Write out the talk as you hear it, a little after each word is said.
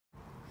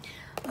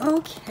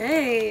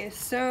Okay,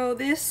 so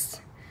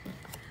this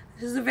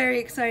is a very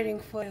exciting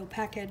foil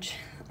package.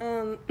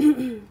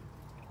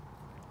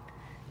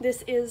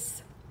 This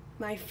is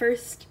my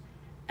first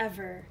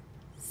ever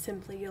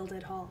Simply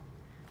Gilded haul.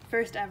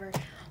 First ever.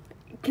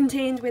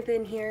 Contained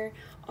within here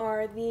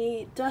are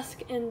the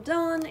Dusk and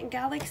Dawn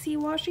Galaxy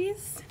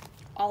washies.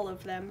 All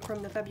of them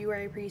from the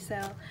February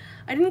pre-sale.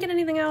 I didn't get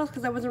anything else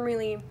because I wasn't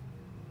really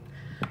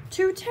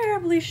too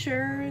terribly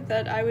sure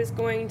that I was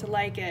going to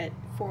like it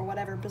for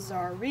whatever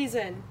bizarre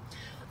reason.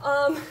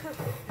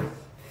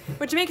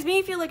 Which makes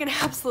me feel like an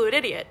absolute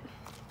idiot.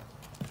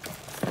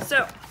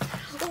 So,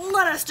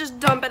 let us just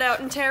dump it out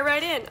and tear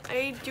right in.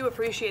 I do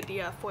appreciate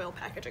the foil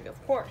packaging,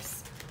 of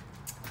course.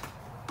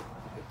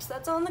 Oops,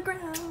 that's on the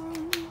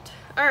ground.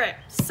 Alright,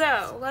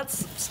 so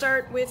let's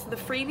start with the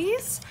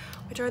freebies,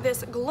 which are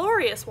this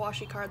glorious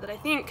washi card that I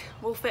think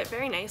will fit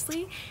very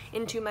nicely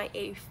into my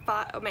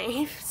A5, my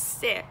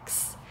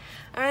A6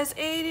 as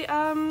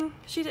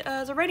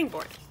a writing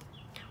board,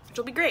 which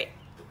will be great.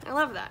 I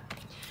love that.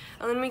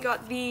 And then we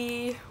got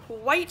the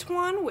white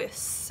one with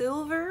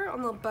silver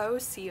on the bow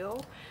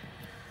seal.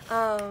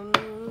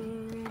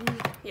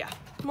 Yeah.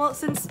 Well,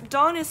 since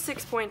Dawn is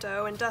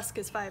 6.0 and Dusk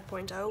is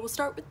 5.0, we'll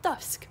start with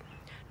Dusk.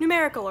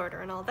 Numerical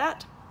order and all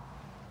that.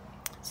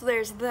 So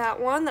there's that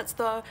one. That's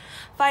the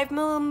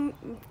 5mm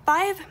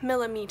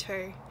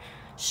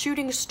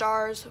Shooting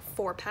Stars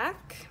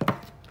 4-pack.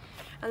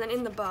 And then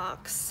in the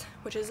box,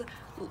 which is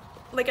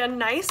like a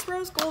nice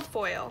rose gold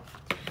foil.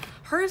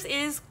 Hers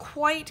is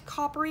quite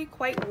coppery,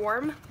 quite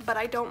warm, but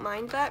I don't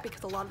mind that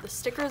because a lot of the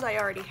stickers I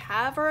already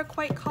have are a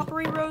quite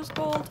coppery rose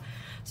gold,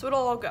 so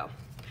it'll all go.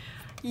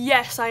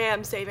 Yes, I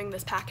am saving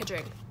this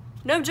packaging.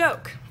 No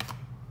joke.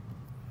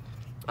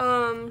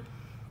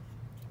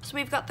 So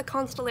we've got the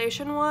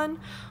Constellation one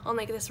on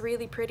like this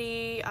really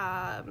pretty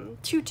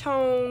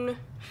two-tone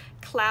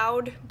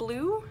cloud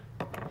blue.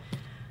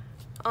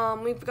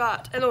 We've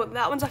got, oh,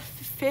 that one's a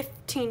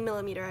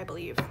 15mm, I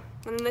believe.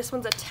 And then this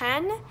one's a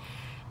 10,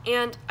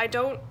 and I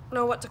don't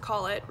know what to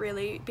call it,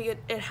 really, because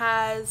it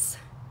has,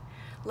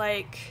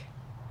 like,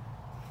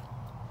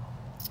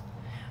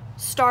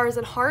 stars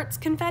and hearts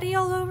confetti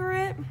all over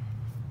it.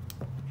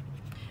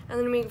 And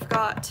then we've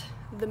got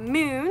the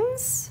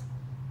moons.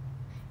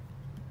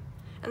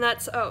 And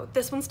that's, oh,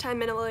 this one's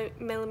 10mm,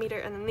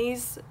 and then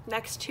these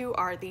next two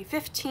are the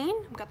 15.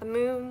 We've got the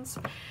moons.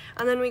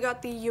 And then we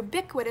got the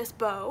ubiquitous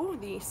bow,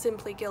 the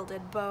Simply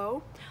Gilded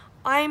bow.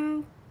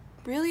 I'm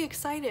really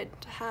excited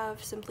to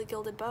have Simply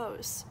Gilded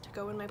bows to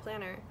go in my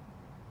planner.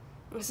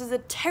 This is a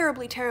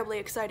terribly, terribly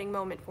exciting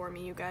moment for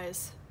me, you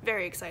guys.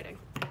 Very exciting.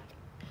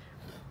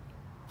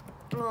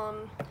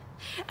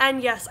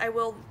 And yes, I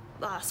will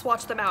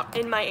swatch them out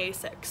in my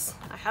A6.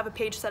 I have a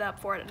page set up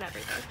for it and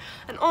everything.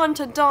 And on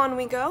to Dawn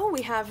we go.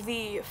 We have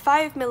the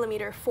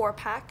 5mm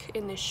 4-pack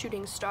in the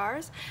Shooting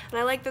Stars, and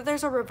I like that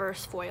there's a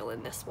reverse foil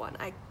in this one.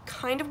 I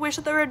kind of wish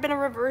that there had been a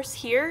reverse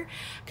here,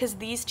 because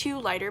these two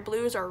lighter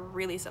blues are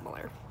really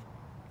similar.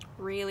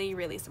 Really,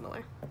 really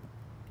similar.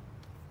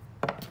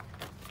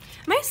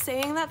 Am I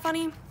saying that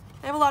funny?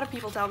 I have a lot of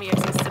people tell me I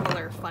say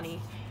similar funny.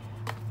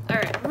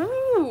 Alright,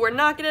 ooh, we're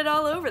knocking it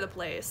all over the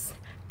place.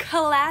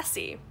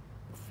 Classy.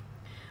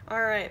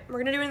 Alright, we're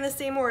gonna do it in the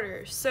same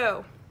order.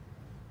 So,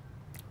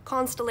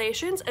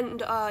 Constellations, and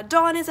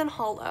Dawn is in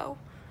hollow.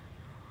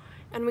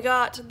 And we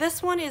got,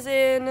 this one is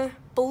in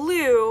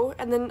blue,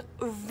 and then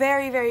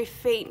very, very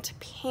faint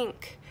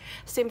pink.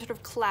 Same sort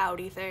of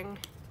cloudy thing.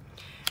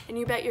 And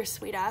you bet your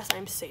sweet ass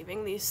I'm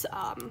saving these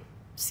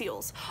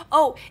seals.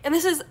 Oh, and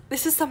this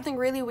is something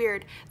really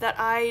weird that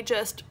I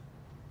just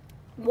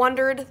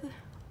wondered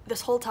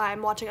this whole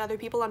time watching other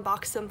people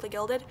unbox Simply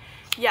Gilded.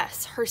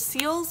 Yes, her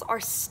seals are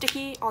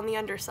sticky on the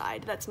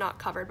underside that's not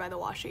covered by the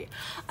washi.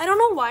 I don't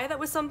know why that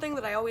was something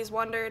that I always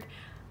wondered.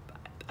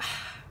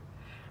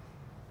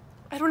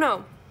 I don't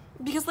know,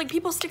 because like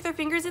people stick their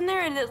fingers in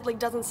there and it like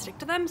doesn't stick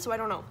to them, so I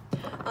don't know.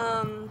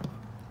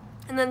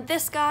 And then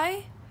this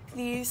guy,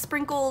 the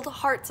sprinkled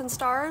hearts and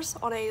stars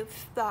on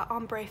the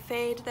ombre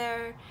fade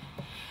there,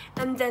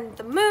 and then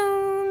the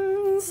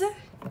moons,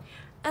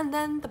 and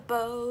then the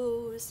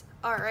bows.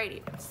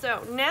 Alrighty,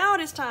 so now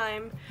it is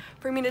time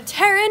for me to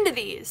tear into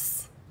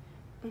these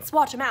and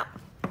swatch them out.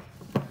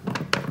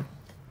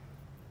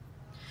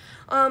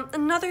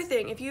 Another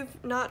thing, if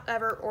you've not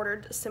ever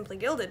ordered Simply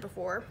Gilded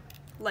before,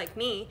 like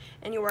me,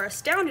 and you are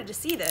astounded to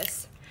see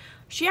this,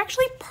 she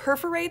actually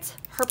perforates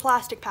her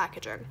plastic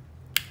packaging.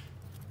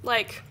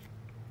 Like,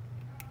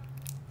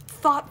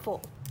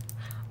 thoughtful.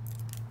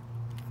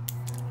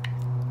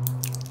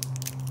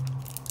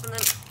 And then,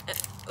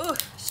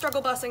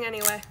 struggle bussing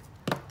anyway.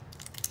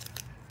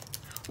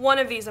 One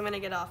of these I'm gonna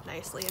get off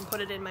nicely and put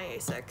it in my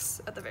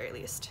A6 at the very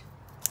least.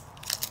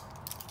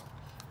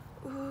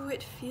 Ooh,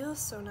 it feels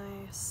so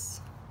nice.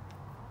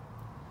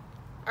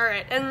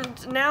 Alright,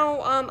 and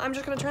now I'm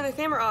just gonna turn the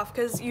camera off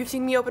because you've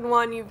seen me open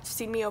one, you've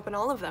seen me open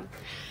all of them.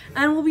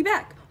 And we'll be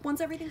back once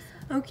everything's...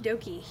 Okie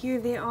dokie, here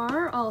they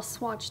are all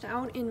swatched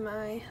out in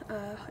my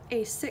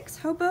A6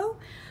 hobo.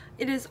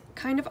 It is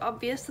kind of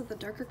obvious that the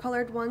darker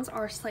colored ones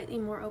are slightly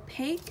more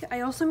opaque.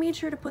 I also made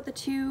sure to put the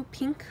two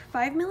pink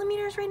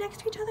 5mm right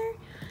next to each other.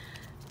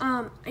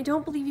 I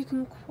don't believe you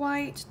can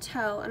quite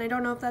tell, and I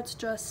don't know if that's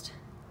just,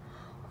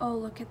 oh,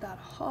 look at that.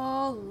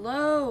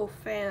 Hello,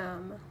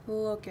 fam.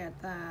 Look at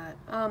that.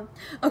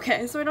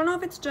 Okay, so I don't know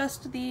if it's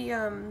just the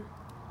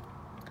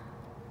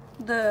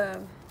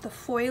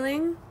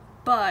foiling,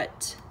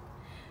 but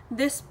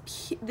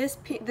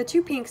the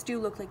two pinks do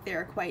look like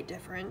they're quite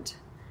different.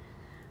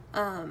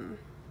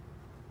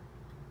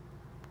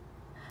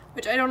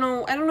 Which I don't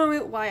know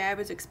why I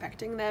was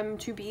expecting them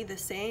to be the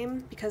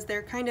same, because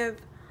they're kind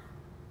of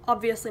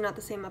obviously not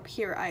the same up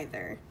here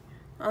either.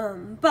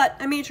 But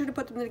I made sure to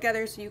put them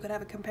together so you could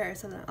have a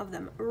comparison of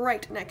them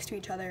right next to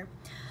each other.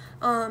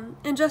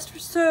 And just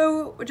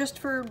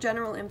for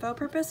general info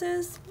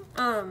purposes,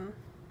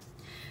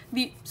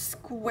 the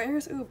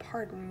squares, ooh,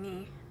 pardon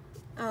me,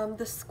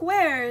 the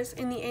squares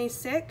in the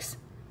A6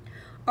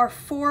 are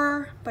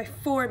 4 by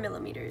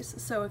 4mm.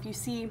 So if you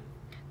see,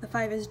 the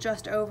 5 is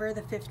just over,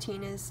 the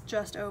 15 is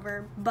just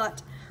over,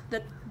 but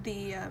I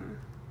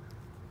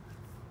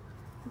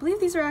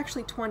believe these are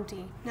actually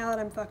 20. Now that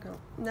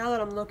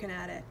I'm looking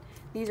at it,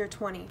 these are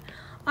 20.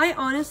 I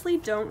honestly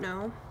don't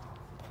know.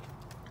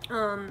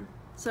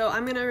 So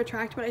I'm gonna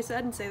retract what I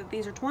said and say that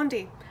these are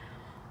 20.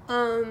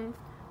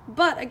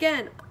 But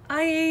again,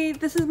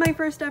 this is my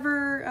first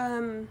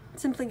ever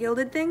Simply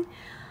Gilded thing.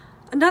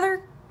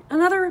 Another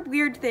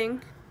weird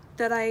thing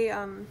that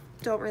I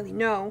don't really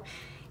know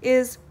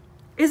is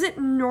it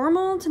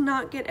normal to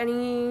not get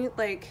any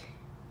like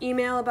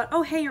email about,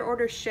 oh hey, your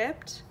order's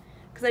shipped?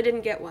 Because I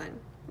didn't get one.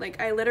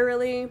 Like, I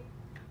literally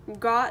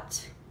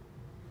got,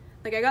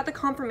 like, I got the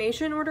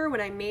confirmation order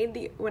when I made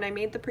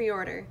the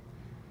pre-order,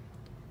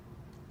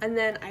 and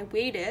then I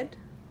waited,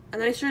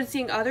 and then I started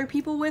seeing other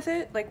people with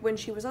it, like when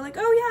she was all like,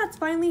 oh yeah, it's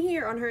finally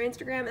here, on her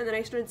Instagram, and then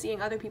I started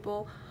seeing other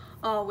people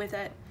with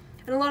it.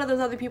 And a lot of those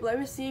other people I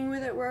was seeing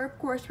with it were, of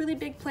course, really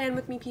big Plan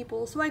With Me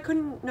people, so I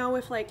couldn't know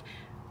if, like,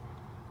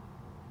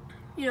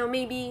 you know,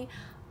 maybe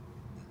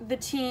the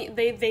team,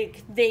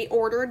 they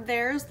ordered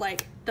theirs,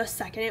 like, the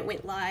second it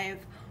went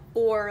live,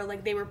 or,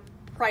 like, they were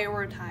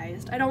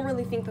prioritized. I don't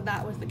really think that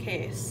that was the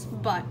case,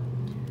 but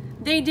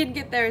they did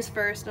get theirs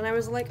first, and I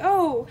was like,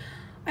 oh,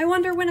 I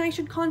wonder when I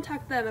should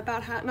contact them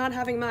about not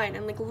having mine,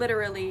 and, like,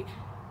 literally,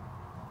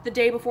 the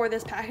day before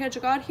this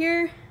package got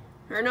here,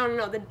 or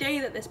no, the day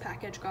that this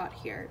package got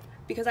here,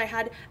 because I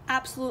had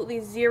absolutely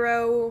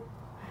zero,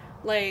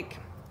 like,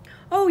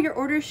 oh, your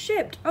order's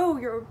shipped, oh,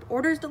 your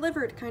order's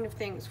delivered kind of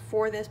things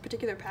for this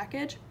particular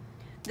package.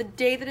 The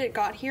day that it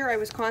got here, I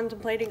was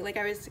contemplating, like,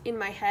 I was in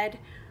my head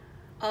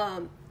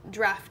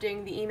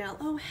drafting the email,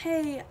 oh,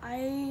 hey,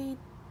 I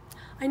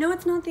know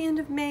it's not the end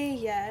of May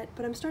yet,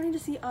 but I'm starting to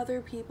see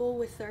other people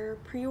with their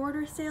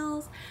pre-order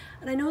sales,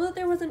 and I know that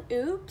there was an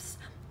oops,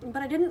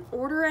 but I didn't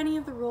order any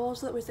of the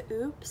rolls that was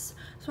oops,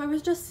 so I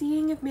was just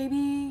seeing if maybe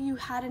you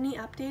had any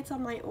updates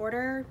on my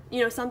order,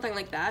 you know, something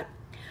like that.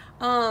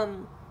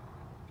 And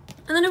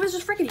then it was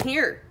just freaking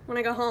here when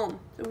I got home.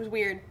 It was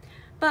weird.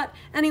 But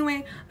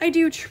anyway, I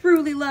do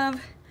truly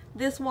love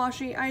this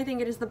washi. I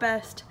think it is the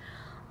best.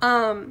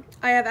 I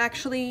have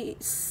actually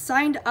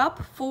signed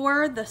up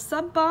for the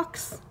sub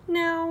box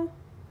now.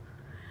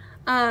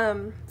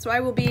 So I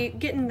will be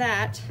getting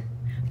that.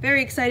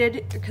 Very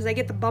excited because I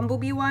get the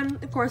Bumblebee one.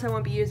 Of course, I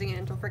won't be using it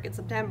until freaking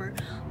September.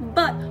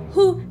 But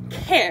who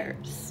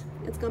cares?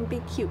 It's gonna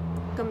be cute.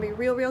 It's gonna be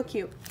real, real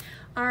cute.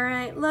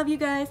 Alright, love you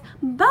guys.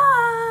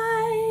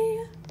 Bye!